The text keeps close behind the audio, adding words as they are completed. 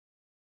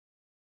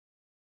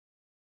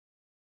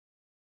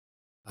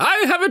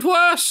I have it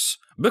worse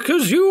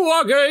because you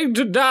are going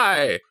to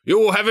die.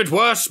 You have it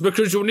worse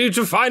because you need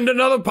to find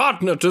another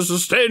partner to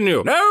sustain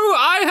you. No,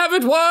 I have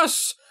it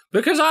worse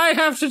because I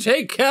have to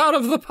take care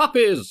of the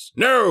puppies.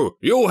 No,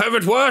 you have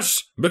it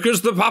worse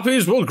because the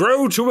puppies will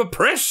grow to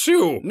oppress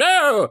you.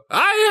 No,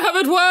 I have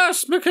it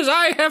worse because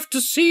I have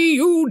to see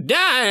you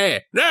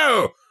die.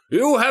 No,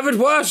 you have it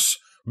worse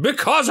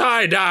because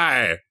I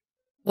die.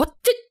 What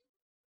the...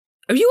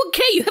 Are you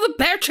okay? You have a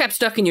bear trap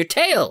stuck in your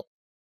tail.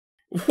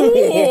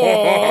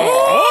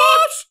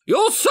 What?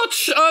 You're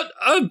such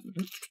a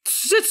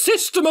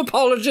system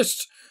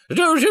apologist.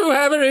 Don't you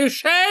have any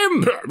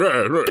shame?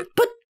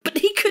 But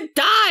he could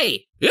die.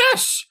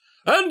 Yes,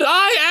 and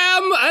I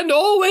am and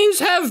always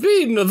have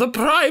been the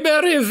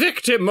primary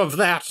victim of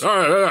that.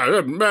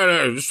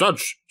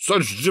 Such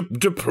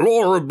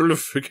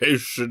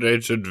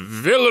deplorabilificated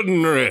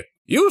villainy.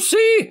 You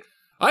see,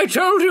 I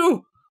told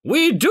you,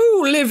 we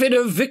do live in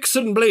a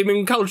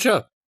vixen-blaming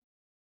culture.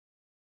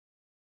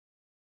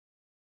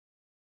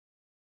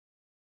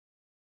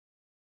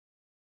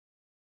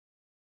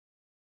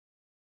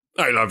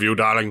 I love you,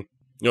 darling.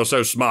 You're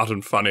so smart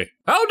and funny.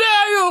 How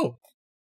dare you!